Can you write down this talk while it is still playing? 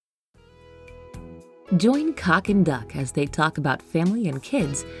Join Cock and Duck as they talk about family and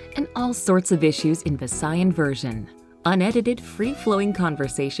kids and all sorts of issues in Visayan version. Unedited, free-flowing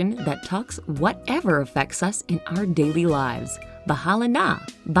conversation that talks whatever affects us in our daily lives. Bahala na,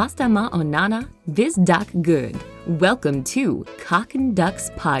 basta maonana, Vizdak good. Welcome to Cock and Duck's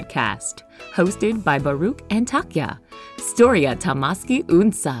podcast, hosted by Baruch and Takya. Storya Tamaski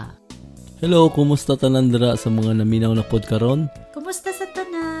Unsa. Hello, kumusta tanan dira sa mga naminaw na pod karon? Kumusta sa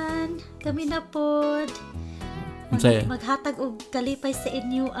tanan? Kami na pod. Unsay Maghatag og kalipay sa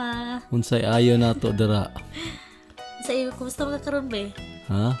inyo unsay ayo nato dira? Sa iyo, kumusta ka karon be?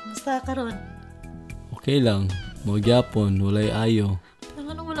 Ha? Kumusta ka karon? Okay lang. Mo gyapon, walay ayo.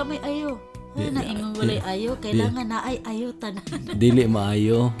 Anong wala may ayo? Na ingon walay ayo, kailangan na ay ayo tanan. Dili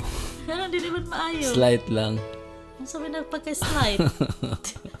maayo. Ano dili man maayo? Slight lang. Ang sabi nagpagka-slide.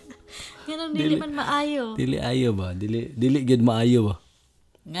 Ganun dili man maayo. Dili ayo ba? Dili gid maayo ba?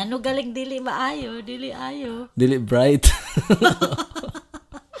 Ngano galing dili maayo, dili ayo. Dili bright.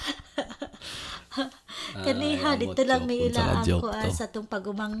 Kaniha dito lang may ilaan ko to. sa tong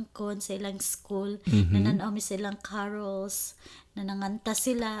pagumangkon sa ilang school. Nananaw mi silang carols, nananganta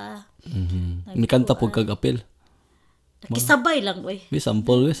sila. May kanta pug kag apel. Nakisabay lang oy. May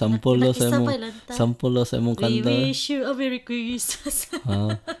sample lo sa imong Nakisabay lang ta. sample lo sa imong We kanta. wish you a Merry Christmas.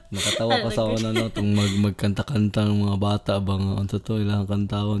 Ha, nakatawa pa sa una no tong magkanta-kanta ng mga bata bang unsa to ilang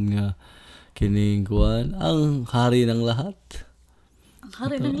kantawon nga kining kuan ang hari ng lahat. Ang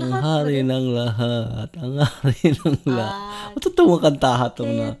hari ng Ang lahat. hari ng lahat. Ang hari ng lahat. Ito ito mga kantaha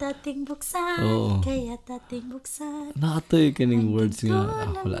itong na. Kaya tating buksan. Oo. Kaya tating buksan. Nakatoy kining words nga.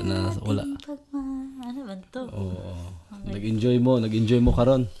 Wala na. Wala. Ano ba ito? Oo. Nag-enjoy mo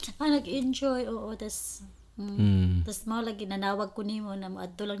karon. Nag-enjoy. Oo. Tas mao lagi nanawag ko nimo na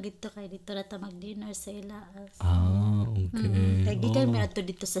moadto lang dito kay dito na ta mag-dinner sa ilaas. Okay. Kaya gikan mi adto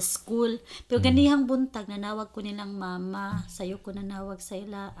dito sa school. Pero ganihang buntag nanawag ko nilang mama, sayo ko nanawag sa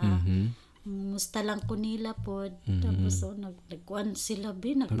ila. Musta lang ko nila pod. Tapos nagkuan sila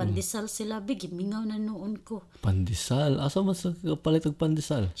bi, nagpandesal sila bi, gimingaw na noon ko. Pandesal. Asa man sa kapalit og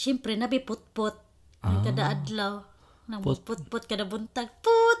pandesal? Siyempre nabi putpot. Kada adlaw. Nang putpot kada buntag.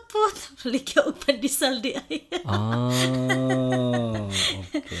 Put. Ligya og pandesal di ay. Okay.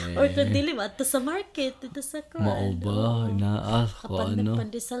 Or kung dili ato sa market dito sa kuan. Mao ba? Inaas ko Kapag ano?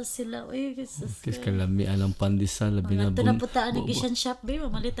 nagpandesal sila. Uy, Jesus. Kasi kalami alang pandesal labi na Ito na putaan ng Gishan shop ba?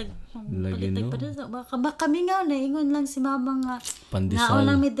 Malitag no? pandesal. Kami nga na, ingon lang si mama nga. Pandesal. Naon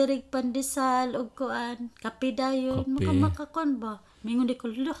lang may dirig pandesal o kuan. Kape dayon. Kape. Makakon ba? Mingon di ko,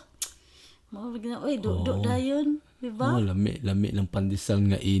 lo. Uy, do dayon. Diba? Lami ng pandesal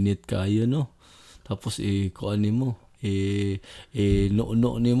nga init kayo no. Tapos kuan nimo,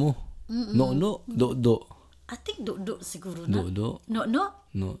 no nimo. No, do. I think do siguro na. Do. No.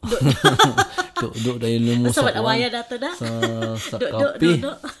 Do dayon mo Sa sa awaya nato na. sa Do. kape,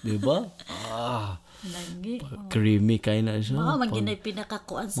 di ba? Lagi. Creamy kay na siya. Maginay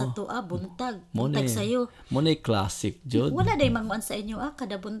pinakakuan sa tuwa, buntag. Mo Buntag na- sayo. Mo na classic jud. Wala day manguan sa inyo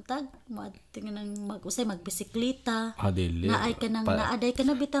kada buntag. Tingnan nang mag-usay magbisikleta. Dili. Naay ka nang naaday ka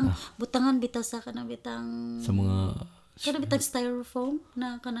na bitang butangan bitaw sa kanang bitang Sa mga styrofoam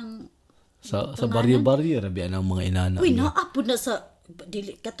na kanang sa baryo-baryo rabi ang mga inana. uy naapod na sa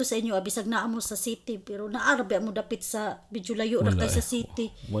dili kato sa inyo bisag naa mo sa city pero naarabi mo dapit sa medyo layo ra kay sa city.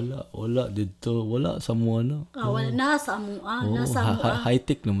 Wala dito. Wala sa mo na. Wala na sa amo nasa amo. High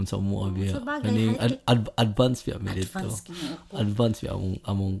tech naman sa mo biya. Sa bagay, Kaning high-tech. advance biya mi dito. Advance kini ako. Advance biya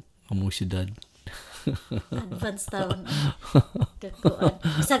among syudad. Advance tawon. Kakuan.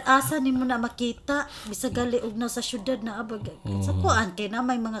 Bisag asa nimo na makita, bisag gali og na sa syudad na abag. Sa kuan kay na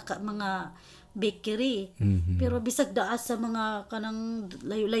may mga bakery. Pero bisag daa sa mga kanang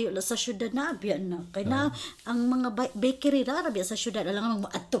layo-layo la sa syudad na abiyan na. Kay na ang mga bakery ra biya sa syudad alang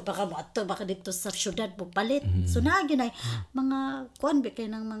moadto pa ka dito sa syudad mo palit. So na ginay mga kuan bi kay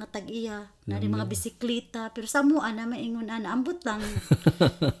nang mga tag-iya na mga bisikleta pero sa mua na maingon ambot lang.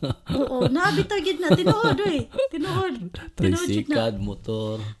 Oo, nabitaw gid na tinuod Tinuod jud na. Tricycad,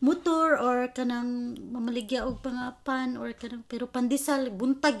 Motor or kanang mamaligya og pangapan or kanang pero pandesal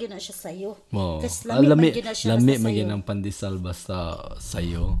buntag gyud na siya sayo. Kasi lami magin ang pandesal basta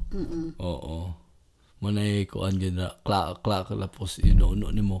sayo. Oo. Manay kuan gyud na tapos inuno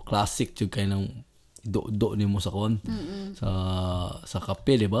nimo classic jud kay nang do nimo sa kuan. Sa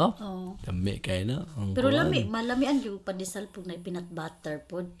kape di ba? Lami kay na. Pero malamian gyud pandesal pug na peanut butter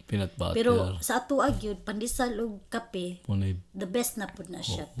pod. Peanut butter. Pero sa ato gyud pandesal ug kape. Munay The best na pod na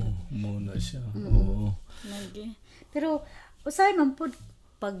siya. muna siya. Oo. Lagi. Pero usay man pod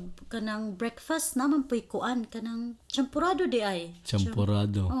pag kanang breakfast naman po'y kuan kanang champurado di ay.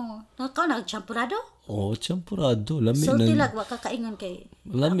 Champurado. Oh, nakaw na champurado? Oh, champurado. Lami So ng tilag wa ka kaingon kay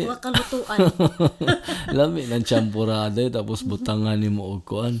Lami. wa ka lutuan. lami ng champurado tapos butangan nimo og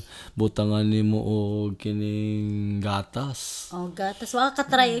kuan. Butangan nimo og kining gatas. Oh, gatas wa ka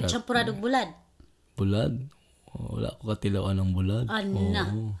try og champurado bulad. Bulad. Oh, wala ko katilawan ng bulad. Ana.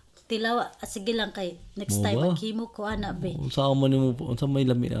 Oo. Tilaw, sige lang kay next Oo time ba? maghimo ko ana be. Unsa man nimo unsa may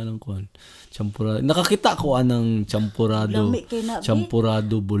lami ng kuan? Champurado. Nakakita ko anang champurado. Lami kay na be.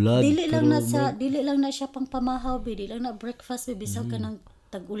 Champurado bulad. Dili lang na siya pang pamahaw be, dili lang na breakfast be bisaw ka ng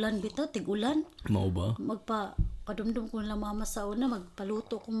tag-ulan bitaw, tig-ulan. Mao ba? Padumdum ko lang mama sa una,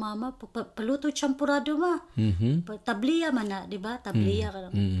 magpaluto kong mama, paluto champurado ma. Tabliya man na, di ba? Tabliya ka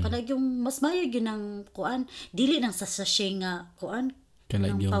lang. Kanag yung mas mayo yun ang kuan, dili nang sa sachet nga kuan,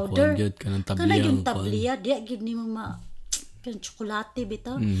 Kanag yung powder. kuan gyud kanang tabliya. Kanag yung tabliya, di agad ni mo kanang tsokolate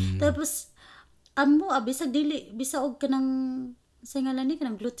bitaw. Tapos amo bisag dili bisa og kanang sa ngalan ni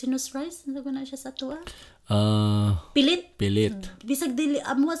kanang glutinous rice, ano na siya sa tuwa? Pilit. Bisag dili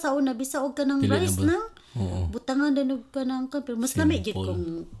amo sa una bisa og kanang Dili rice na ba? nang. Oo. Butangan din og kanang pero mas lami gid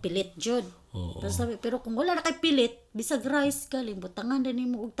kung pilit jud. Pero kung wala na kay pilit, bisag rice galing butangan din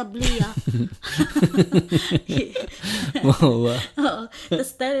nimo og tabliya. Mao ba? Oo.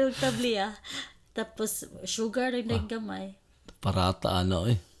 Tapos tayo og tabliya. Tapos sugar rin gamay. Parata ano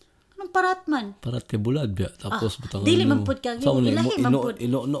eh. Anong parat man? Parate bulad biya. Tapos butangan dili mo. man pud kag Sa una ilahi man pud.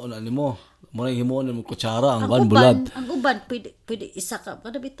 ino na nimo. Mo na himo na mo kutsara ang ban bulad. Ang uban pwede isa ka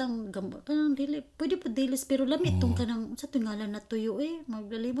kada bitang kanang dili pwede pud dilis pero lamit tong kanang sa tingalan na tuyo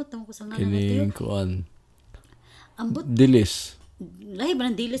maglalimot tamo ko sa ngalan na tuyo. Kining kuan. Ambot Dilis. lahi ba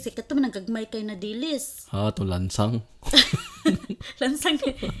ng dilis kay kato man ang gagmay kay na dilis. To lansang. Lansang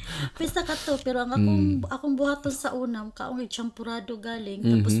pista ka to pero ang akong buhaton sa unam kaong champurado galing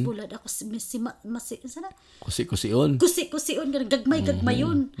tapos bulad ako sana Kusi-kusion. kusi-kusion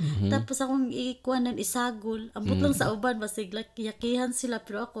gagmay-gagmayon tapos akong ikuanan isagol ambot lang sa uban basig yakihan sila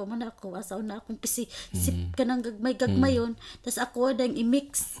pero ako man ako asa una akong sip kanang gagmay-gagmayon tapos ako dang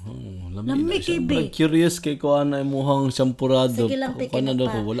i-mix Lami kay be. Curious kay kuan na imuhang champurado. Sige lang, Peke,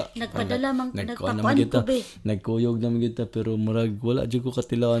 nagpadala nagpakuan ko, be. Nagkuyog naman kita pero murag wala jud ko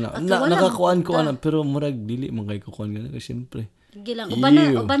katilawan na. Wala Nakakuan ko ana pero murag dili man kay ko kuan ganun syempre. Sige lang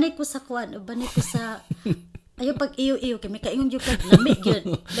ubanay ko sa kuan ubanay ko sa ayo pag iyo kay may kaingon jud kag lami gyud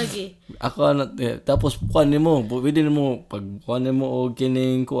lagi. Ako na tapos kuan nimo pwede nimo pag kuan nimo og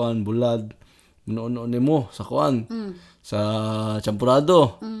kining kuan bulad nuno nimo sa kuan sa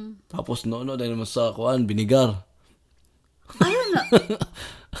champurado. Tapos nuno dahil mo sa kuan binigar. Ayaw na.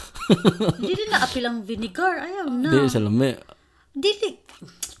 Dili na apilang vinegar. Ayaw na. Dili sa lami. Dili.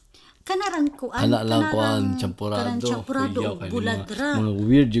 Kanarang kuan. Ana lang kuan champurado. Champurado. Bulad ra. Mga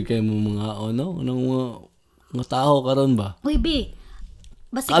weird yung kayo mga mga tao karon ba? Uy, be.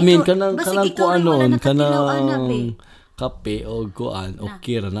 Kanang kuanon kanang kape o kuan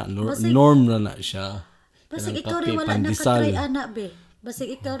okay ra na norm na siya. Basig Kanang ikaw rin kape, wala pandesal. nakatry ana be. Basig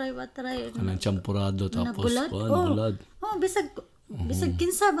ikaw rin try. Kanang champurado Na tapos bulad? kuan Oh. bulad. Bisag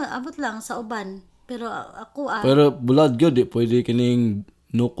kinsa abot lang sa uban. Pero ako Pero bulad gyud di pwede kining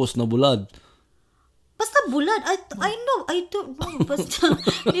nukos na bulad. basta bulad. I know. I don't know. Basta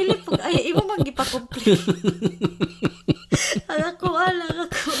dili pag ay imo man gipa-complete. Ako.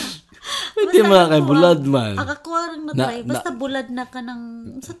 Pwede man kay bulad man. Ako arang na try. Basta bulad na ka ng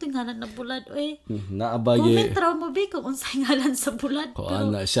sa tingalan na bulad. Oy. Naabay Comment mo bi kung unsay ngalan sa bulad.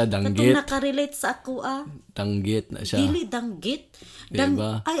 kuan na siya Katong danggit. nakarelate sa ako Danggit na siya. Dili danggit.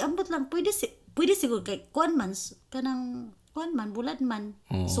 Diba? Ay ambot lang pwede siguro kay kuan man kanang kuan man bulad man.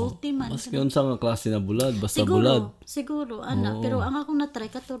 Salty man. Mas yun sa nga klase na bulad, basta bulad. Siguro ana pero ang akong na-try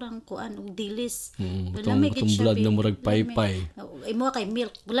katurang kuan og dilis. Itong bulad na murag paypay. Imo kay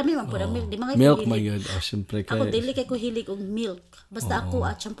milk. Lami man pud ang milk. Di man kay Milk hilig. my god. Siyempre Ako kay dili kay ko hilig og milk. Basta ako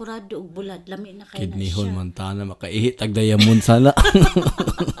champurado og bulad. Lami na kay na kidneyhon siya. man tana makaihi tag diamond sana.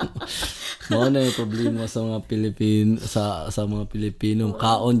 Mao na yung problema sa mga sa mga Pilipino.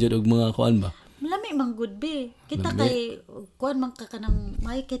 Kaon jud og mga kuan ba? Lami man good be. Kita kay kuan man ka kanang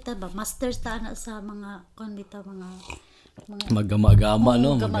may kita ba masters ta na sa mga kuan bitaw mga Magama-gama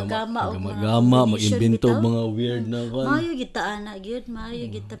no, gama-gama o mga magama, combination mag-invento bitaw. mga weird na kuan. Maayo kita ana gyud, maayo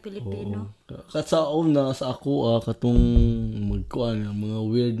kita Pilipino. Katsaon na sa ako katong magkuan mga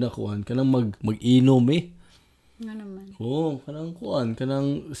weird na kuan kanang mag-inom Ano naman. kanang kuan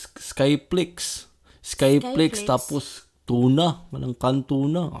kanang Skyflix tapos tuna kanang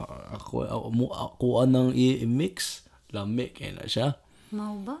tuna ako anang i-mix lami kay na siya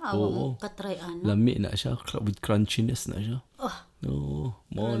Mao ba? Awa mo katry ana. lami na siya with crunchiness na siya No,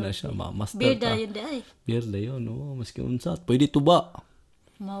 mo na siya master Beer ka. dayon day. Beer dayon, no, maski unsa. Pwede tuba.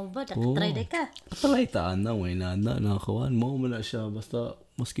 Mao ba try day ka? Palay taan na, way nana na kawan mo man na siya basta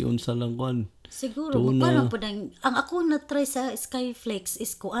maski unsa lang kuan. Siguro magpano po ang ako na try sa Skyflex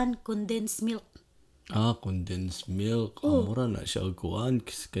is kuan condensed milk. Condensed milk. Mura na siya kuan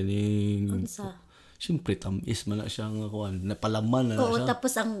kaning Unsa? siyempre tamis man na siya nga kuan. Napalaman na Oo, siya.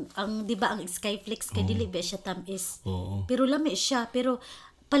 tapos ang 'di ba ang Skyflex kay dili ba siya tamis. Oo. Pero lami siya, pero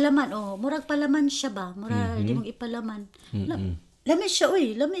palaman murag palaman siya ba? Mura di mong ipalaman. Lami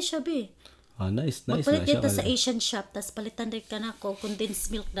siya be. Nice na Magpalit siya. dito sa Asian shop, tas palitan din ka na ko condensed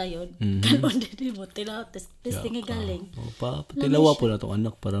milk dayon. Kanon din mo tilaw, testing galing. Patilawa po na tong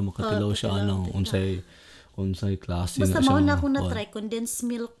anak para makatilaw siya unsay klase Basta na siya. mao na ako na try condensed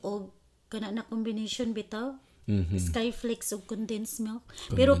milk o kana na combination bitaw. Skyflex ug condensed milk.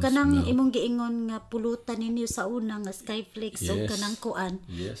 Pero kanang imong giingon nga pulutan ninyo sa una nga Skyflex ug kanang kuan.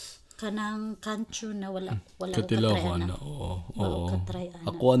 Yes. Kanang kancho na wala Katilaw ko katryan na. Oo. katryan.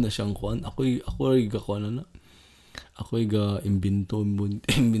 Ako na siyang kuan. Ako ay gakuan na. Ako ay ga imbento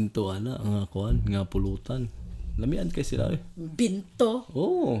ana nga kuan nga pulutan. Lamian kay sila eh. Binto.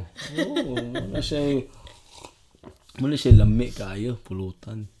 Oo. Muna siya lami kayo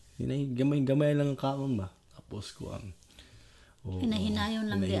pulutan. Gamay lang ang kaon ba. Tapos kuan. Hinahinayon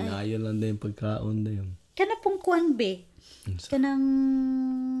lang di ay. Hinahinayon lang din pagkaon dayon. Kana pong kuan be. Kanang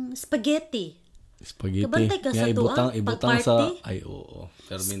spaghetti. Kabantay ka sa tuwa, ibutang pag-party? sa oo.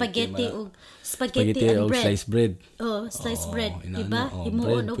 Spaghetti and and bread. sliced bread. Sliced bread, inana, diba? bread,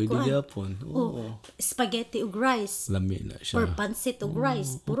 Himuon og pwede kuan. gyapon. Spaghetti ug rice. Lami na siya. Or pansit ug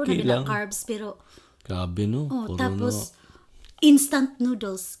rice. Puro okay na nila lang. carbs pero Grabe no. Puro tapos instant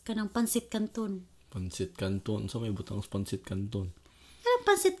noodles kanang pansit canton. pansit canton. So may butang sa pansit canton. Kanang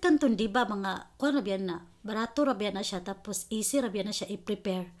pansit canton di ba mga kuan ra biyan na. Barato ra biyan na siya tapos easy ra biyan na siya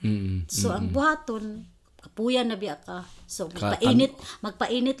i-prepare. So ang buhaton kapuyan na biya ka. So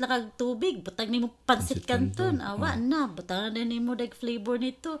magpainit lang kag tubig, butang nimo pansit canton. Awa na, butang na nimo dag flavor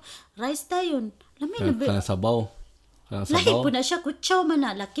nito. Rice dayon. Lami na biya. Kana sabaw. Lahi po na siya, kutsaw man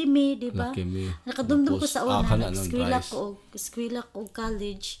na, Lucky Me, di ba? Lucky Me. Nakadumdum ko Tapos, sa una, kana ng rice. eskwela ko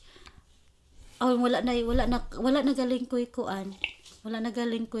college. Wala na galing ko kuan. Wala na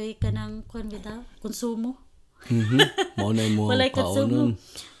galing ko kanang kuan bitaw, konsumo. Mao na mo Wala kaunon. konsumo.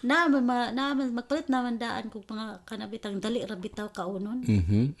 Naman magpalit naman daan ko mga kanabitang dali ra bitaw kaunon.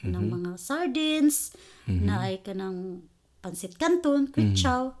 Nang mga sardines, na ay kanang pansit canton,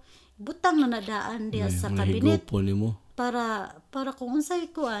 kutsaw. Butang na nadaan diya sa kabinet. Higupo nimo. Para kung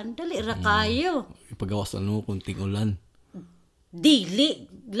unsay kuan dali ra kayo. Ipagawas mo kunting ulan. Dili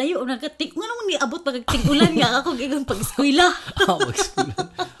layo na katik nganong ni abot pag tigulan nga ako gigon pag eskwela.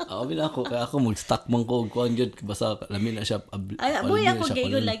 Ako kaya ako mag-stock man ko og kuan gyud basta lamin na siya. Ay boy ako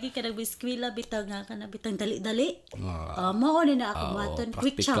gigon lagi kanang eskwela bitaw nga kana bitang dali-dali. Mao ni na ako baton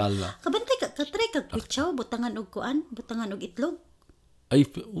kwitsaw. Kabantay ka try kag kwitsaw butangan og kuan, butangan og itlog. Ay,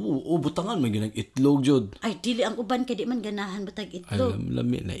 butangan may ginag itlog jud. Ay dili ang uban kay di man ganahan butag itlog. Ay,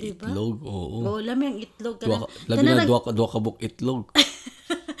 lami na itlog. Oo. Lami ang itlog Labi na duha ka buk itlog.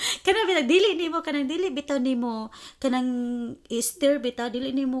 Kanang dili nimo kanang dili bitaw nimo kanang stir bitaw dili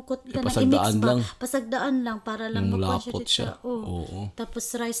nimo kot kanang pasagdaan i-mix ba lang. Pasagdaan lang para lang Mulapot siya. Oo. Tapos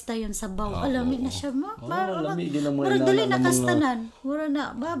rice tayon sabaw. Alami na siya mo. lami din ang Murag dali na kastanan. Mura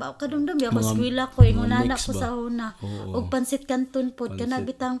na ba kadumdum ya eskwela ko ingon anak ko sa una. Og pansit canton pod kana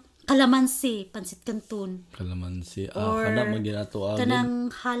bitang kalamansi, pansit canton. Kalamansi. Or Kana man ginato kanang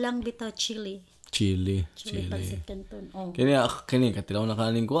halang bitaw chili. Chili. Pansit canton. Kini katilaw na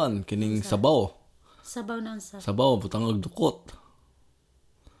kaning kuan, kining sabaw. Sabaw na unsa? Sabaw butang og dukot.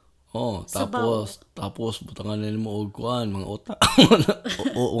 Tapos butangan nimo og kuan, mga utan.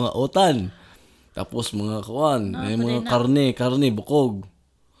 Mga utan. Tapos mga kuan, mga karne bukog.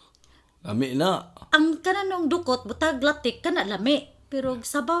 Lami na. Ang kananong dukot butag latik kana lami. Pero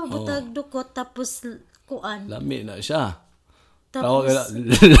sabaw butag dukot tapos kuan. Lami na siya. Tapos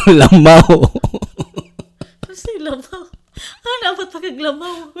Lamaw. kasi lamaw. Dapat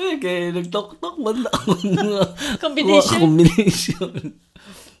pagkaglamaw. Kaya nagtok-tok man na ako Combination.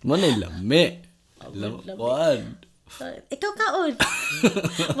 Manay lami. Kuan. Ikaw kaon.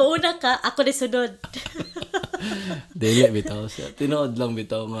 Mauna ka, ako ni sunod. Dili bitaw siya. Tinood lang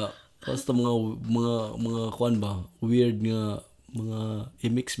bitaw nga. Basta mga kuan ba, weird nga mga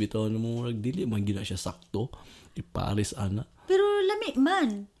i-mix bitaw na mga dili man gina siya sakto. Iparis ana. Pero lami man.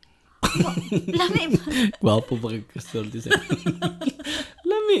 Lami man. Gwapo pa kay Kastorte sa.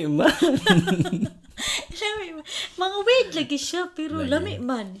 Lami man. Lami man. Mga weird lagi siya, pero lami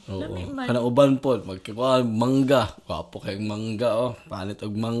man. Oo. Lami man. Kanang uban po, magkikuha mangga. Wapo kayong mangga, oh. Panit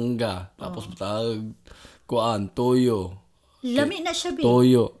og mangga. Tapos patag kuan toyo. Lami na siya, be.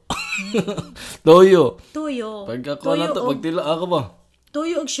 Toyo. Toyo. Tuyo. Pagkakuha na to, pagtila ako ba?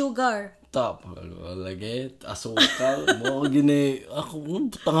 Tuyo og sugar. Tap, lagi, asukar. Mo gini, ako,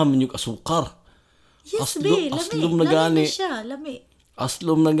 tangan man yung asukar. Yes, Aslom- be. aslom Lami. na gani. Lami na siya. Lami.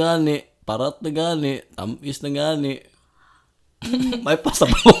 Aslom na gani, parat na gani, tamis na gani. May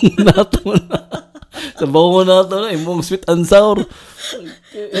pasabaw na ito na. Sabaw mo na ito na, imong sweet and sour.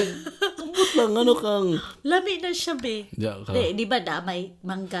 Ambot lang, ano kang... Lami na siya, be. Diya ka. Di ba na may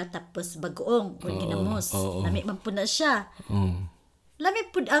mangga tapos bagoong kung ginamos. oo. Lami man po na siya. Oh.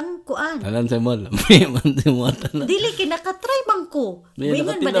 Lami po ang kuan. Tanan sa mo, lami man sa mo. Dili kinakatry man ko. Di,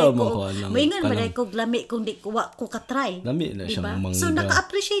 Moingon nakatilaw ba man ko? ko, anang- Moingon ba kanang- ko lami kung di ko katry. Lami na siyang mangga. So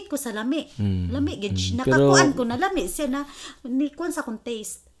naka-appreciate ko sa lami. Lami gid. Pero- Nakakuan ko na lami siya na ni kuan sa kong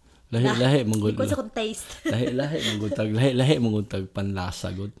taste. Lahi-lahi manggod. Ni kuan sa kong taste. Lahi-lahi manggod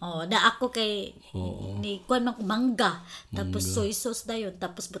panlasa gud. Oh, na ako kay ni kuan man ko mangga, tapos soy sauce dayon,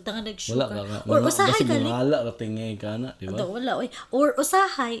 tapos butangan nag Wala sugar. ka. Or usahay Basig gali. wala ka tingay ka na, di ba? Ato, wala oy. Or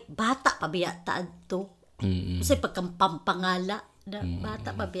usahay bata pa biya ta adto. Kasi pagkampampangala na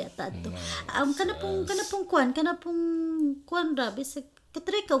bata pa biya ta adto. Kanapong kuan ra bisag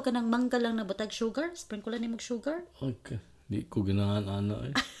katry ka kanang mangga lang na butag sugar, sprinkle ni mag sugar. Okay. Di ko ganahan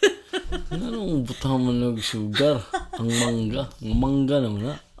eh. Anong butang mo ng sugar? Ang mangga. Ang mangga naman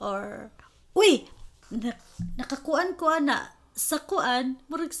na. Or uy, nakakuan ko ana sa kuan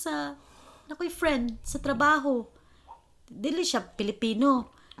murag sa nakoy friend sa trabaho. Dili siya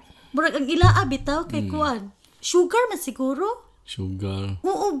Pilipino. Murag ang ilaa bitaw kay kuan. Sugar man siguro? Sugar.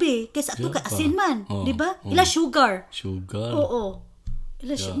 Oo, be. Kaysa ato ka asin man. Oh, Di ba? Ila sugar. Sugar. Oo.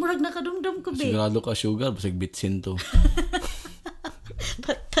 Ila murag nakadumdum ko, be. Sigurado ka sugar. Basig bitsin to.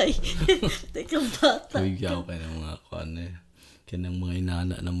 Patay. Teka, bata. Uy, yaw ka ng mga kuan eh. Kaya ng mga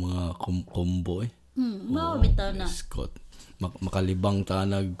inana ng mga combo eh. Mao bitaw na. Scott. Makalibang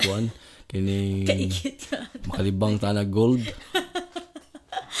tanag kuan. Kini Kaigit ka. makalibang tanag gold.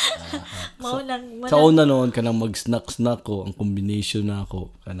 Mao lang. Sa una noon, kanang mag-snack ko, ang combination na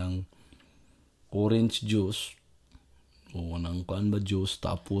ako, kanang orange juice, o nang kuan ba juice,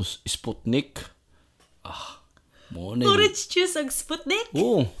 tapos Sputnik. Mo na yun. Orange juice ang Sputnik.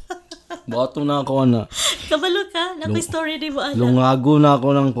 Oo. Bato na ako na. Kabalo ka. Nakoy story ni mo, ana. Lungago na ako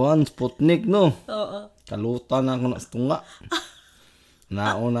ng kuan, Sputnik, no? Oo. Kalutan na ako na sa tunga.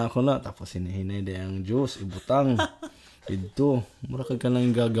 Nauna ako na, tapos hinihinay din ang juice, ibutang. Ito, murag ka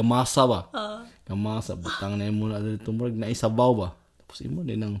nang gagamasa ba? Gamasa, butang na mo na dito, murag na isabaw ba? Tapos imo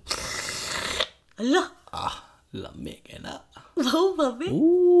din ang, Ala. lami kaya na. Wow, babe.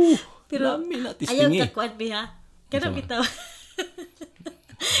 Pero lami na, ayaw tistingi. ka kuan, be, ha? Kana bitaw.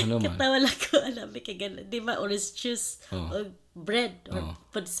 Ano man? Katawa lang ko, alam, kay gana. Di ba, orange juice, o bread, or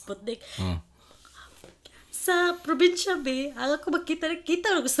Sputnik. Sa probinsya, be, ako makita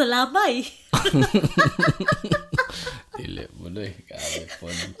ko sa lamay. Dili mo doy, kaya po,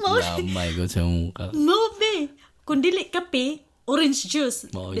 lamay ko sa mukha. No, be. Kung dili kape, orange juice.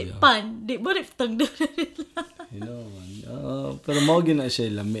 Mao Di yun. pan. Di mo rin tangdo nila. You know, pero mao gina siya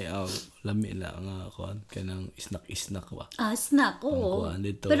lami, lami na nga kuan kanang snack ba. Snack, oo. kuan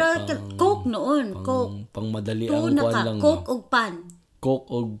dito, Pero Coke noon. Coke. Pang madali Tuon ang na kuan ka. lang. Coke o pan. Coke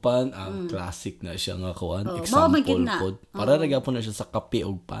og pan, classic na siya nga kuan. mao man Example gyud na. pod. Para nagyapon na siya sa kape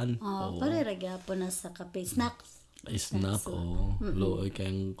og pan. Pare po na sa kape. Snacks. Snack o looy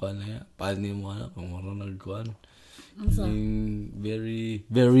kayong kuan na pan ni mo na kung maro nagkuan. Very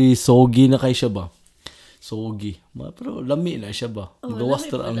very soggy na kay siya ba? Soggy. Pero lami na siya ba? Gawas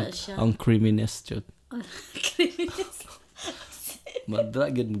lami ta pa ang na siya. ang creaminess jud. Creaminess. Madra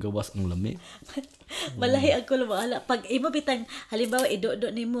gid magawas ang lami. Malahi ako lumala. Pag imo bitang, halimbawa,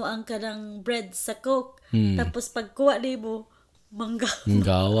 ido-do nimo ang kanang bread sa Coke. Tapos pagkuha nimo, mangga. Ang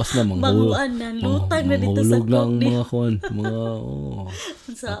gawas na Mangguan na, lutang na dito sa manghulog na ang Coke. mga kuan, mga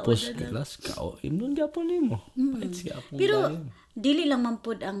Sa tapos una na. kelas kao imnon gyapon nimo. Pait siya akong Pero, kain. dili lang man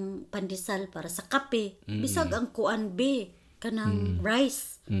pod ang pandesal para sa kape. Bisag ang kuan be, kanang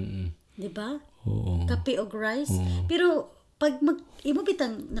rice. Di ba? Oo. Kape og rice. Pero, pag imo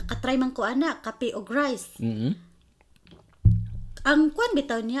bitang nakatry man ko ana, kape og rice. Ang kuan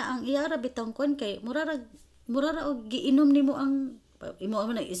bitaw niya, ang iyara bitaw kuan kay murara og giinom nimo ang imo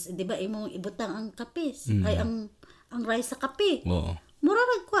na is di ba imo ibutang ang kape ay ang rice sa kape. Oo.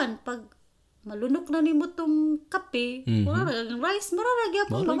 Murara kuan pag malunok na nimo tong kape, murara ang rice murara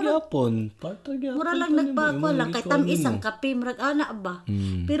gyapon Mara gyapon, parta gyapon. mura lang nagpako lang kay tamis ang kape murag ana ba.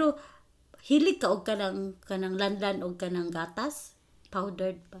 Pero hilig ka og kanang lanlan og kanang gatas,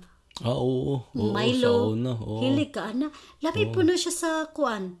 powdered ba? Oo. Milo. Sa una. Oo. Hilig ka ana. Labi po na siya sa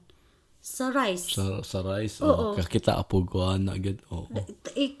kuan. Sa rice. Sa rice. Oo. Kakita apog ko na agad. Oo.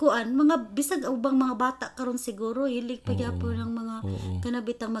 Kuan mga bisag ubang mga bata karon siguro hilig pa gyapon ng mga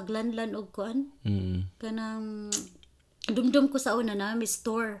kanabitang maglanlan og kuan. Kanang dumdum ko sa una na may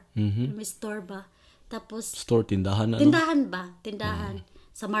store. May store ba? Tapos Store, tindahan na. tindahan ba? Tindahan.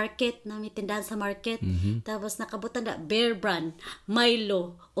 Sa market, may tindahan sa market. Tapos nakabutan na Bear Brand,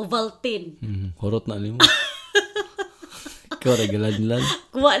 Milo, Ovaltine. Horot na mo. Ikaw, regalan-lan.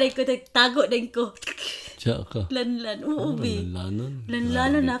 Kuha na ko, tago na ko. Siya ka. Lanlan, uubi. Lanlanon.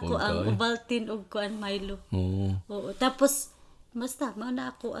 Lanlanon ako ang Ovaltine o kuan Milo. Oo. Oo. Tapos, basta,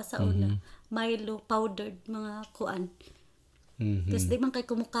 mga ako sa una. Milo, powdered, mga kuan. Tapos di man kay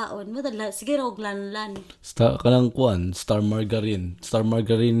kumukaon. Madala, sige raw lanlan. Kanang kuan, Star Margarine. Star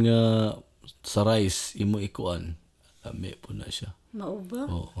Margarine nga sa rice, imo ikuan. Lami po na siya. Mauba?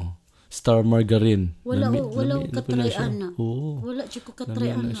 Oo. Star Margarine. Wala Lami ko na po na siya. katrayan na. Oo. Wala siya ko Lami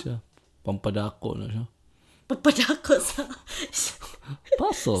katrayan na na. siya. Pampadako na siya. Pagpadako sa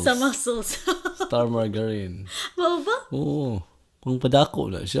Puzzles. sa muscles. Star Margarine. Mauba? Oo.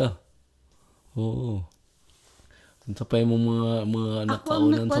 Pampadako na siya. Oo. Unsa pa yung mga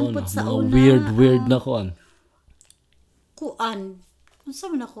nakaunan nakuan sa sa una. Mga una, weird na kuan. Kuan. Unsa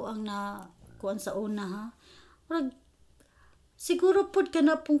man ako ang na kuan sa una ha? Siguro pod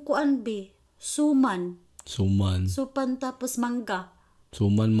kana pong kuan be. Suman. Suman. Supan tapos mangga.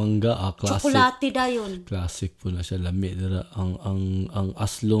 Suman mangga, classic. Tsokolate dayon. Classic po na siya. Lami dira ang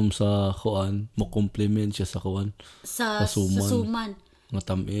aslom sa kuan, mo complement siya sa kuan. Sa suman. suman. Nga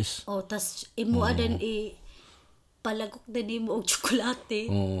tamis. O tas imo adan palagok din mo og tsokolate.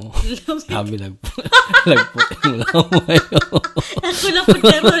 Oo. Lamig. Sabi lagpot mo lamay. Ako na po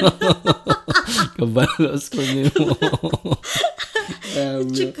karon. Kabalos ko nimo.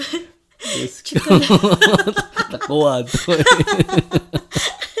 Takuan.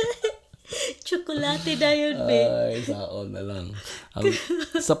 Tsokolate dayon be. Ay, saon na lang.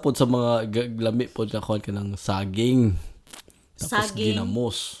 Sapod sa mga lami po na kuan kanang saging. Tapos Saging.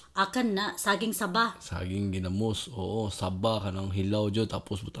 ginamos. Akan na saging saba. Saging ginamos. Oo, saba kanang hilaw dyan.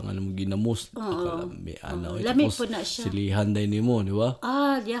 Tapos butangan mo ginamos. Nakalami. Lami Tapos po na siya. silihan day nimo, di ba?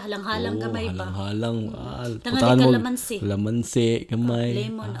 Halang-halang Oo, gamay ba? halang-halang. Tangali kalamansi. Kalamansi, gamay.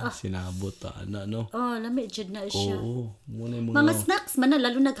 Lemon, Sinabot, no? Lami jud na siya. Oo, muna yung mga... Mga snacks man na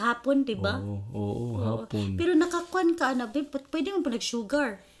lalo naghapon, di ba? Oo, hapon. Pero nakakuan ka na, pwede mo pa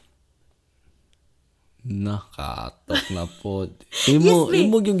nag-sugar. Nakatok na po. Imo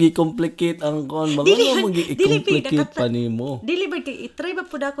yung i-complicate ang kon. Mga Dili, mo i-complicate pa nimo. Dili ba kay i-try ba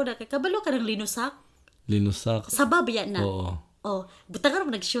pud ako na kay kabalo ka ng linusak? Linusak. Sabab ya na. Oo. Butang ka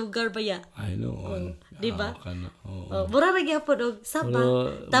nag-sugar ba ya? I know. Di ba? Oo. Mura ra gyapon og saba.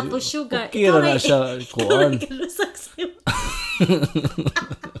 Pero, Tapos sugar. okay ra na siya, kuan. Lusak sa'yo.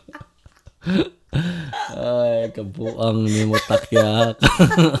 Ay, kabuang nimo takyak.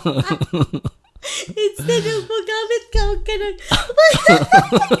 Instead of magamit ka, huwag ka nang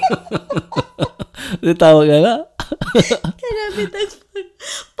Di tawag ka na? kanamit ang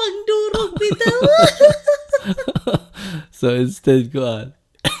pangdurog bitaw. So, instead ko,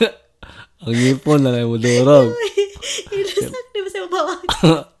 ang ipon na lang mo durog. Ilusak di ba sa mabawag?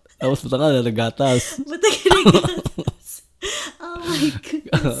 Tapos buta ka na nagatas. Buta ka nagatas. Oh my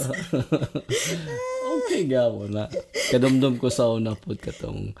goodness. Okay, gawo na. Kadumdum ko sa una po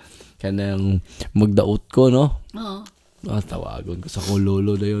katong kanang magdaot ko, no? Oo. Tawagon ko sa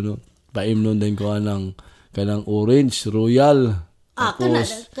kulolo na yun, no? Paim nun din ko kanang orange, royal.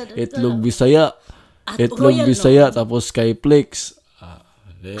 Tapos, itlog bisaya. Itlog royal, bisaya, tapos skyflakes.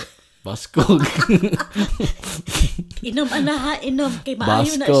 Baskog. Inom anaha, inom. Kay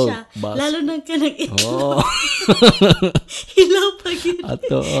maayo na Baskog. siya. Lalo nang ka nag-itlog. Oh. Hilaw pa yun.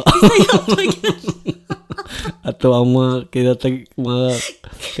 Ato. Bisaya pa yun. Ato ang mga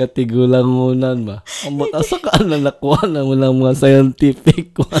katigulangunan ba? Ang asa ka na nakuha na mo ng mga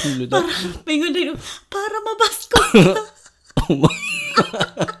scientific kuhan. Pingon din, para mabaskog ka.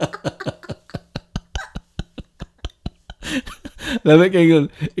 Lami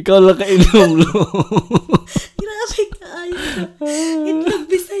kayo, ikaw lang kainom, no? Grabe ka, ayaw na. Itlog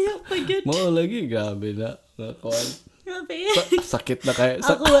bisaya pa yun. Mga lagi, gabi na. Nakuhan. Grabe. Sakit na kayo.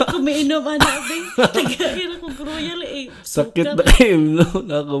 Ako umiinom, anabi. Tagayin ako royal eh. Sakit na kayo, no?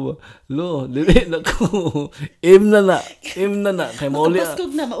 Nako ba? Lo, dili na ko. Im na. Kay maulian.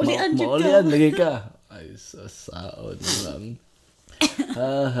 Makapaskog na, maulian dyan ka. Maulian, lagi ka. Ay, sasaon lang.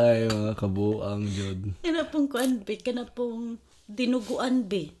 Ay, mga kabuang, Jod. Kana pong kuan be, kana pong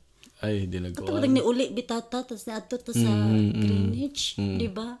dinuguan be. Ay, di Ato nagkuan. ni uli bitata tapos na ato ta sa Greenwich, di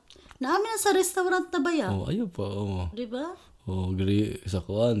ba? Naami na sa restaurant na ba ya? Oh, ayo pa. Oh. Di ba? Oh, gri sa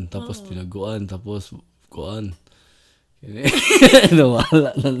kuan, tapos pinaguan, tapos kuan.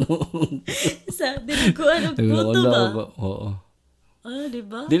 Nawala na nung. Sa dinagkuan og puto ba? Oo. Di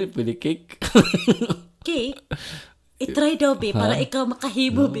ba? Dili pwede cake. Cake. I-try daw be para ikaw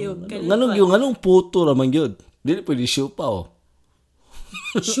makahibo be og Nganong puto raman gyud. Dili pwede siupa oh.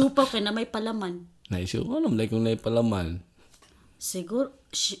 Siupaw kay na may palaman. Naisyo ko alam like kung naipalaman. Siguro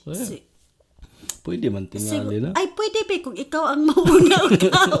Pwede man tingali na. ay pwede be kung ikaw ang mauna og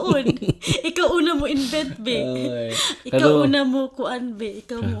kaon. Ikaw una mo invent be. Ay. Ikaw una mo kuan be.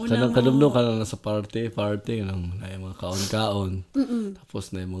 Ikaw mo una mo. Kadamdam ka na sa party nang na mga kaon-kaon. Tapos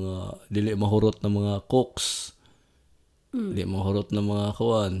na yung mga dili mahurot na mga cooks. Dili mahurot na mga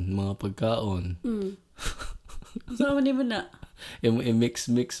kuan, mga pagkaon. So ni mo na. Yung i-mix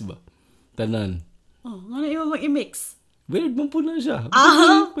ba? Tanan. Oh, ngano imo mag-i-mix? Weird man po na siya.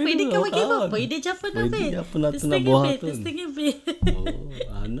 Pwede ka mag-iba. Pwede dyan po na be. Pwede dyan po natin na buhaton. Testingin be. Oo,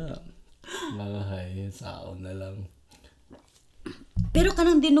 ana. Malahay, saon na lang. Pero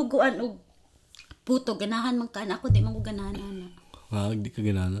kanang dinuguan og puto, ganahan man ka. Ako di man ko ganahan ana. Di ka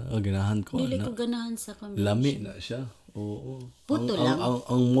ganahan. Ganahan ko, Dili ana. ko ganahan sa kami. Lami na siya. Oo. Puto ang, lang.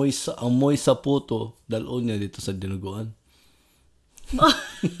 Ang moist sa puto, dalon niya dito sa dinuguan.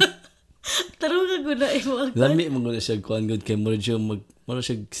 Tarong ka guna imo ang Lami mo guna siya kuan gud kay mo siya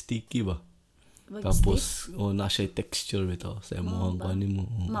sticky ba. Tapos na siya texture bitaw sa imong kuan nimo.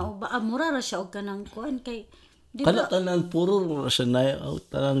 mao ba mura ra siya og kanang kuan kay di Kana ba tanan puro ra siya na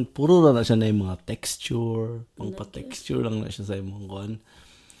siya na yung mga texture, pang-pa-texture lang na siya sa imong kuan.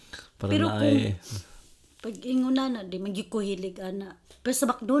 Para Pero na kung- pag inguna na di man gyud ko hilig ana. Pero sa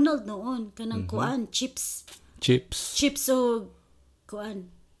McDonald's noon kanang kuan chips o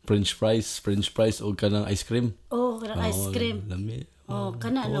kuan. French fries o kanang ice cream. Oh, kanang ice cream. Lami. Oh,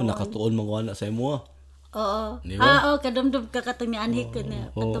 kana Oo, noon. nakatuon man kuan na sa imo. Oo. Di ba? Kadumdum ka katong ni anhi ko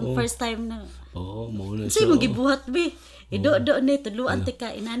na. Katong first time na. Oo, mao na Kasi siya. mo gibuhat be. Ido-do ni tuluan ti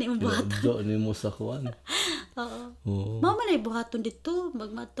ka inani mo buhat. Do ni mo sa kuan. Oo. Oo. Mao man ay buhaton dito.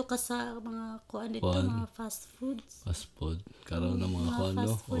 Magmato ka sa mga kuan dito, mga fast foods. Fast food. Karon na mga kuan no.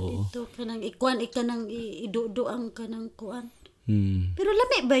 Fast food Oo. dito kanang ikuan ikanang ido-do ang kanang kuan. Pero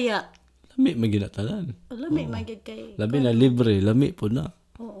lami ba ya? Lami maginatanan. Lami magid kay. Labi na libre, lami po na.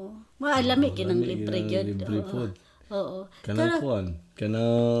 Oo. Lami kinang libre gyud. Libre food. Oo. Kanang kuan,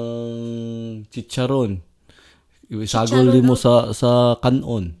 kanang chicharon. Isagol mo sa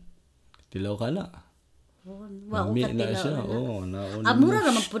kanon. Tilaw ka na. Wow, Lami na siya. Oo, naon. Mura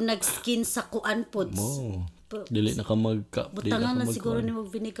naman po nag-skin sa kuan pods. Oo. Dili na ka Butangan na siguro ni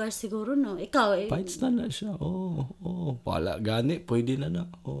mag vinegar siguro no. Ikaw Bites na siya. Oo. Pala gani, pwede na na.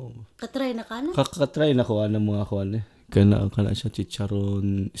 Oo. katry na ka na? Kakatry na ko ng mga kuan eh. Kana siya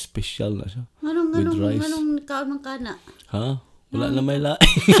chicharon special na siya. With rice. Anong kaon man kana? Ha? Wala na may lain.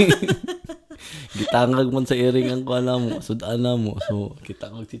 Gitangag man sa iring ang kuan mo, sudan na mo. So,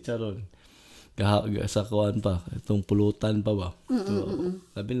 kita kag chicharon. Sa kuan pa, itong pulutan pa ba? So,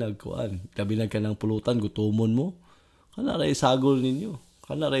 labi na kanang pulutan, gutumon mo. Kana ray sagol ninyo.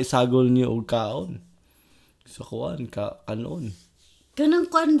 Kana ray sagol niyo og kaon. Sa kuan, kanon. Kanang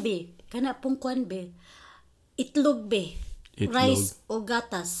kuan be. Kana pong kuan be. Itlog be. Itlog. Rice o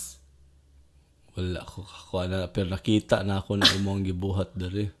gatas. Wala ko kakuha na. Pero nakita na ako na imong gibuhat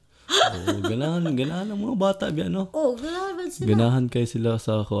dali. Oo, ganahan ang mga bata no? Oh, ganahan sila. Ganahan kay sila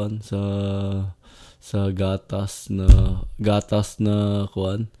sa kuan sa gatas na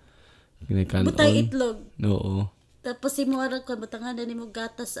kuan. Kinakanon. Butay itlog. Oo. Tapos si mo ara ko butangan na nimo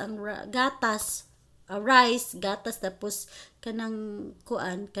gatas rice, gatas tapos kanang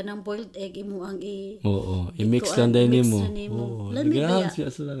kuan, kanang boiled egg imo ang Oo, i-mix lang din nimo. Oo. Ganahan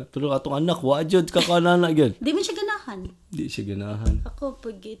siya sila. Pero atong anak wa jud ka kanana gyud. Di man siya ganahan. Di siya ganahan. Ako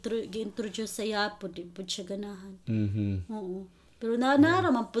pag gi-introduce sa iya po, di po siya ganahan. Mhm. Oo. Pero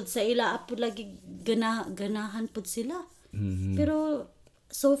naraman po sa ila apo lagi ganahan po sila. Mhm. Pero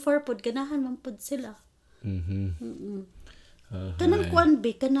so far po ganahan man po sila. Mhm. Kanang kuan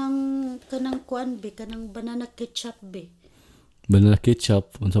be, kanang banana ketchup be. Banana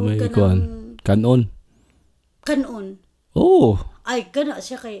ketchup unsa may kuan? Kanon. Kanon. Oh. Ay kana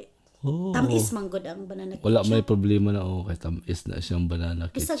siya kay Oh. tamis man gud ang banana ketchup. Wala may problema na kay tamis na siyang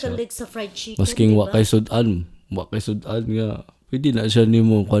banana Isa ketchup. galig sa fried chicken. Masking diba? wa kay sudan nga. Pwede na siya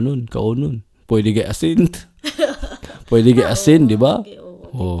nimo kaonon. Pwede kay asin. Pwede kay asin, di ba? Okay, oo.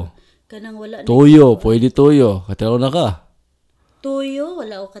 Oh. Kanang wala na. Toyo, pwede toyo. Katero na ka. Tuyo,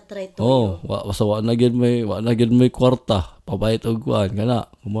 wala ko katry tuyo. Basta wa na gid may kwarta, pabayad og kuan kana.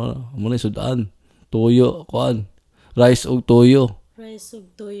 Mo sudaan. Tuyo kuan. Rice og tuyo. Rice ug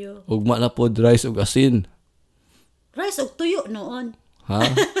tuyo. Ugma na pod rice ug asin. Rice ug tuyo noon. Ha?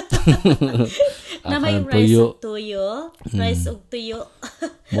 Na may rice ug tuyo. Rice ug tuyo.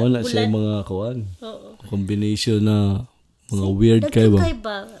 Mo na siya mga kuan. Oo. Combination na mga weird kay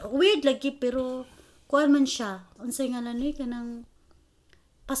ba? Weird lagi pero kuan man siya. Unsay ngalan ni kanang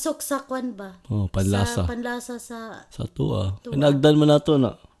pasok sa kuan ba? Panlasa. Sa panlasa sa tuwa. Pinagdan man nato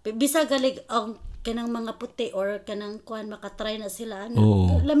na. Bisa galig ang kanang mga puti or kanang kuan makatry na sila.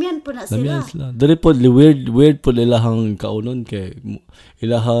 Lamian po na Lamian sila. Dili po weird po ilahang kaunon kay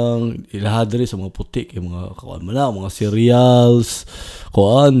ilaha diri sa mga puti kay mga kuan man mga cereals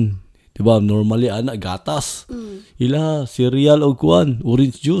kuan. Diba normally gatas. Ila cereal o kuan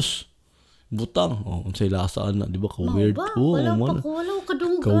orange juice. Butang. Unsay lasa ana, di ba ka weird? Wala ka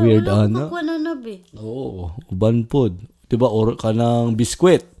dungga. Ka weird ana. Uban pod. Di ba or kanang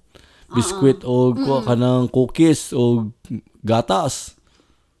biskwit. Biskwit o kanang cookies o gatas.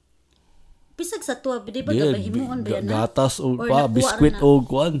 Bisag sa tuwa, di ba gabahimuon ba yan? Gatas o biskwit o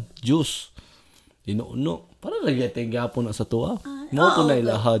kuan, juice. Inuuno. Para nagiting gapon na sa tuwa. Mo to na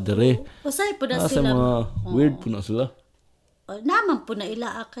ilaha dere. Usay po na sila. Mga weird po na sila. Naman po na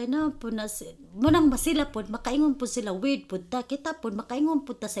ilaakay na po na munang sila po makaingon po sila weird po ta kita po makaingon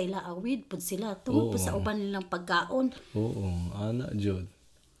po ta sa ila weird po sila tungod po sa uban nilang pagkaon. Ana jud.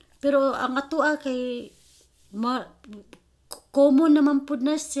 Pero ang atua kay common naman po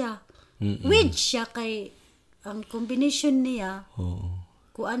na siya. Weird siya kay ang combination niya.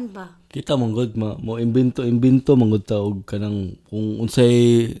 Kuan ba? Kita manggod mo imbento manggod ta og kanang kung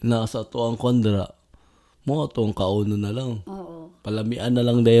unsay nasa ato ang kondra. Mo atong kauno na lang. Palamian na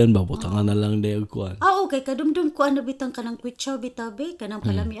lang dayon ba butangan na lang dayon kuan. Okay kadumdum kuan na bitang kanang kwitsaw bitabi kanang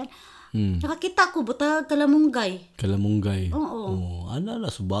palamian. Nakakita ko butang kalamunggay. Ana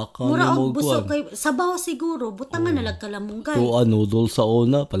na subakan mura og busog kay sabaw siguro butangan na lang kalamunggay. Noodles sa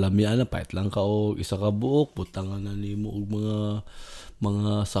una palamian na pait lang ka og isa ka buok butangan na nimo og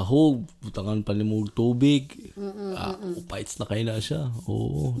mga sahog, butangan pa nimo og tubig. Upaits na kay na siya.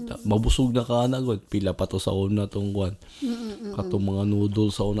 Mabusog na ka na gud. Pila pa to sa una tong kuan. Katong mga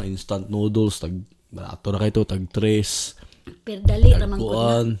noodles sa una, instant noodles ato na kay to tag 3. Pero dali ra man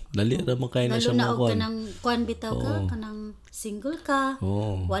kuan. Dali ra man kay na siya mo kuan. Lalo na og kuan. kanang kuan bitaw ka, kanang single ka.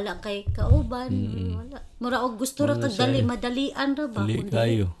 Wala kay kauban, wala. Mura og gusto ra kag madalian ra ba? Dali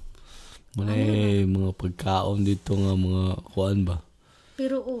kayo. Muna mga pagkaon dito nga mga kuan ba?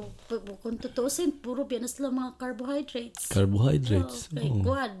 Pero kung tutuusin, puro biya na sila mga carbohydrates.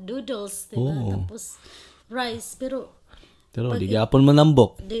 Kuan, noodles, diba? Tapos rice, pero di gyapon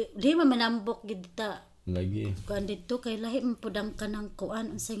manambok. Di manambok gid ta. Lagi. Kuan dito kay lahi man pud ang kanang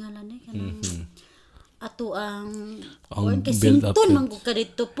kuan unsay ngalan ni kanang ato ang kay sington man ka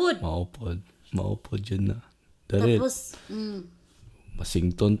dito pud. Mao pod yun na. Dere. Tapos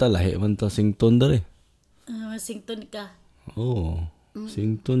masington ta lahi man ta sington dere. Sington ka.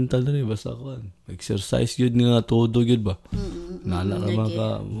 Sington ta dere basta kuan. Exercise yun nga todo yun ba. Nana ra ka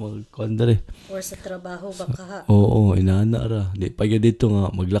kuan dere. Or sa trabaho baka ha. Inana ra. Di pa gyud dito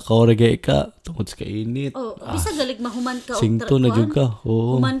nga maglakaw ra gay ka tungod sa kainit. Bisa galig mahuman ka sington na jud ka.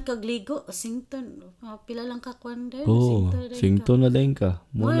 Human ka gligo, sington. Pila lang ka kuan dere, sington na din ka.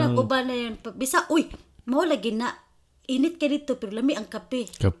 Wala ko ba na yun. Bisa mao lagi na init ka dito pero lami ang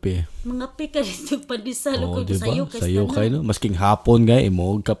kape. Mga kape ka dito pandisal ko diba? Sayo kay no masking hapon gay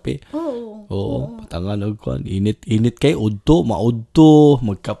imo og kape. Patangan og kuan init kay udto maudto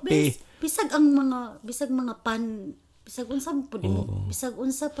magkape. Bisag mga pan bisag unsa mo pud mo. Bisag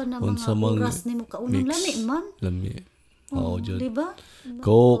unsa pa na mga oras nimo kaunang lami man. Lami. Diba?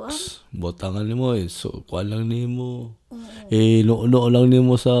 Cokes, botangan nimo so kuan lang nimo. Inuuno lang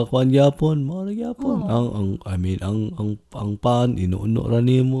nimo sa kuan gyapon, mao ra gyapon. Ang pan inuuno ra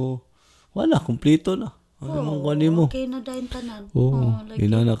nimo. Wala kompleto na. Ano kuan nimo? Okay na dayon tanan.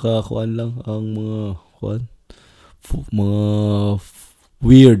 Ina nakakuan lang ang mga kuan mga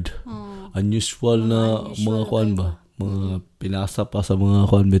weird, unusual na mga kuan ba? Mga pinasa pa sa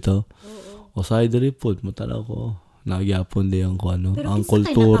mga kuan bitaw. O side report mo tanaw ko. Nagyapon din ang kuano, ang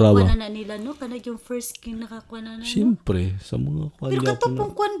kultura ba. Pero nakakuha na nila, no? Kanag yung first king nakakuha na. Siyempre, sa mga kuan. Pero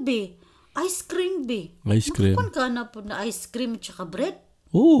katapong kuan, be. Ice cream, be. Ice cream. Nakakuha ka na po na ice cream at saka bread.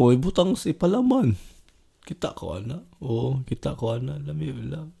 Ibutang si palaman. Kita ko ana. Kita ko ana. Lami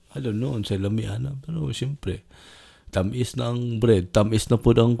lang. I don't know, sa lami ana. Pero siyempre, tamis na ang bread. Tamis na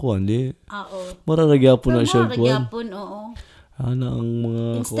po ang kuan, di? Mararagya po na siya kuan. Mararagya po, oo. Ana ang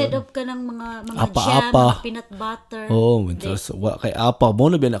mga Instead of ka ng mga Apa-apa. jam, mga peanut butter. Mintas wa kay apa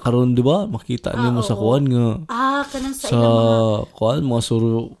mo na biya karon di ba? Makita nimo sa kuan nga Kanang sa sa ilang mga kuan mga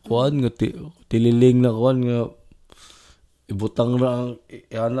suro kuan nga tililing na kuan nga ibutang na ang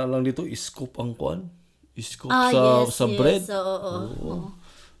ana lang dito scoop ang kuan. Scoop sa bread. Oo.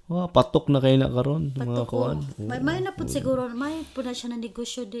 Patok na kay na karon mga kuan. May na pud siguro, may pud na siya na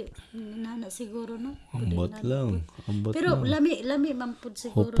negosyo di na siguro no. Ambot lang. Pero lami man pud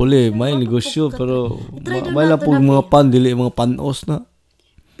siguro. Hopefully may negosyo pero may lang po mga pan dili mga panos na.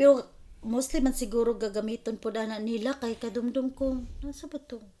 Pero mostly man siguro gagamiton pud ana nila kay kadumdum ko nasa ba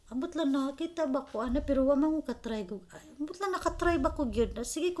to? Ambot lang nakakita ba ko ana pero wa man ko ka-try ko. Ambot lang naka-try ba ko gyud.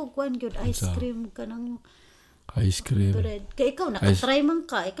 Sige ko kuan gyud ice cream kanang Ice cream. bread. Kay ikaw naka-try man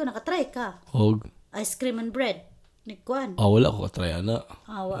ka. Ikaw naka-try ka. Og Ice cream and bread. Ni kuan. wala ko ka-try ana.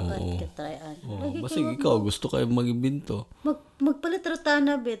 Wa ka ka-try an. Basta ikaw gusto kay mag-imbento. Magpalit ra ta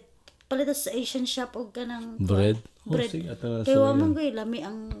na bit. Palit sa Asian shop og kanang Bread. bread. Sige ato na Kay sa wa man gay lami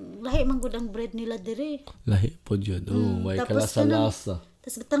ang lahi man gud ang bread nila diri. lahi po jud. May Tapos kalasa-lasa.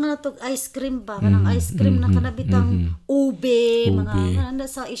 Tapos bitang na to ice cream ba? Kanang ice cream na kanabitang ube, mga kanang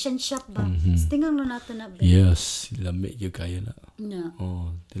sa Asian shop ba? Tingang na nato na bit. Yes, lami gyud kayo na. Yeah.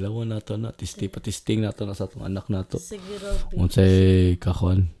 Tilawan nato na tisting nato na sa atong anak nato. Siguro. Unsay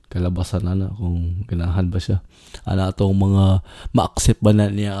kakuan kalabasan ana kung ganahan ba siya. Ana atong mga ma-accept ba na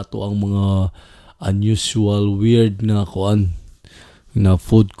niya ato ang mga unusual weird na kuan na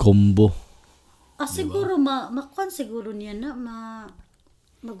food combo. Siguro makuan siguro niya na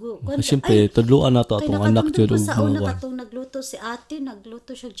Siyempre, tudluan na to atong anak jud og sa una mga kuan. katong nagluto si ate,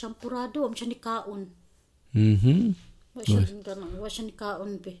 nagluto siya champurado, am siya ni kaon. Wa siya ni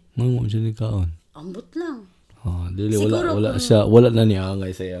kaon be. Mamo siya ni kaon. Ambot lang. Dili Siguro wala na niya angay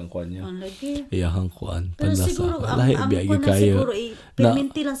sa iyang kuan niya. Lagi. Iyang kuan. Pero Pandasa. siguro Lahi ang biya kuan na kayo. siguro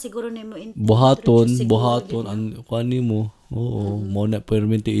perminti lang siguro nimo Buhaton ang kuan nimo. Mo na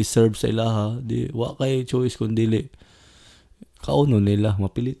perminti i-serve sa ilaha. Di wa kay choice kun dili kauno nila,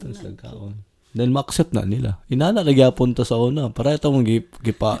 mapilitan sila kaon. Then ma-accept na nila. Inana nagyapon ta sa una. Para ito mong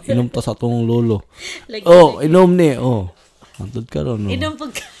gipa inom ta sa atong lolo. Inom ni. Antod ka ron. Inom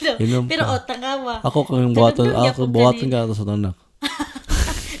pagkano. Pero tangawa. Ako kang buhaton ka sa tanak.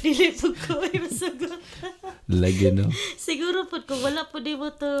 Dili pud ko masagot. Lagi no. Siguro pud kung wala pud mo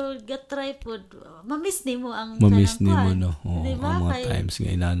to try pud. Mamiss nimo ang Mamiss nimo kuan. no. Diba? Ang mga times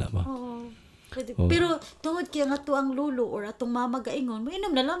nga inana ba. Pero tungod kaya nga to ang lulo or atong mama gaingon,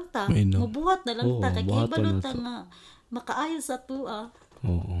 mainom na lang ta. Mabuhat na lang ta kay balot ta nga makaayo sa tuwa.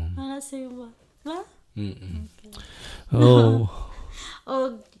 Ana say ba? Ba?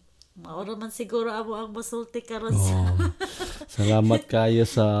 Mauro man siguro amo ang masulti karon sa. Salamat kayo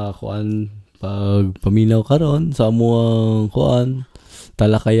sa kuan pagpaminaw karon sa amuang kuan.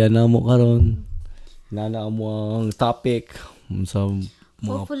 Talakayan namo karon. Nana amuang topic sa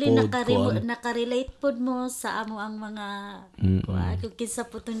hopefully nakarelate pod mo sa amo ang mga kung kinsa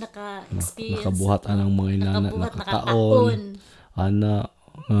po itong naka-experience. Nakabuhat anang mga inana nakataon. Ana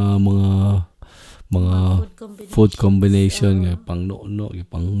mga food combination nga pang no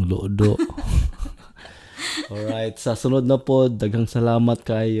pang lodo. Alright, sa sunod na pod daghang salamat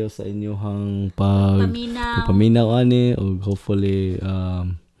kayo sa inyong pagpaminaw ani ug hopefully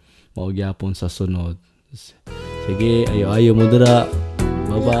maugyapon sa sunod. Sige, ayo mo dira.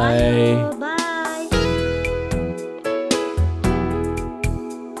 Bye-bye.